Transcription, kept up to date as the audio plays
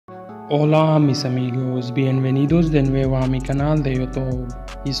Hola mis amigos, bienvenidos de nuevo a mi canal de YouTube.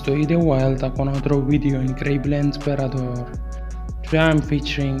 Estoy de vuelta con otro video increíble e inspirador. Today I'm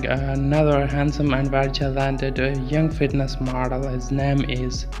featuring another handsome and very talented young fitness model. His name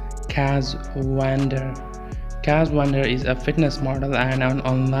is Wander. Wander is a fitness model and an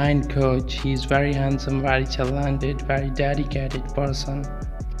online coach. He is very handsome, very talented, very dedicated person.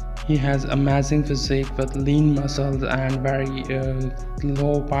 He has amazing physique with lean muscles and very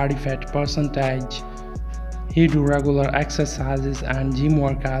low body fat percentage. He do regular exercises and gym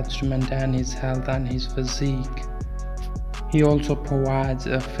workouts to maintain his health and his physique. He also provides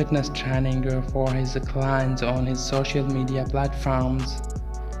fitness training for his clients on his social media platforms.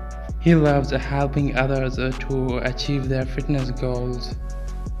 He loves helping others to achieve their fitness goals.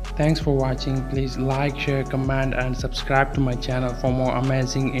 Thanks for watching. Please like, share, comment and subscribe to my channel for more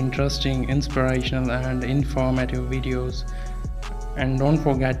amazing, interesting, inspirational and informative videos. And don't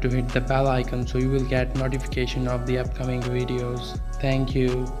forget to hit the bell icon so you will get notification of the upcoming videos. Thank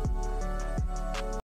you.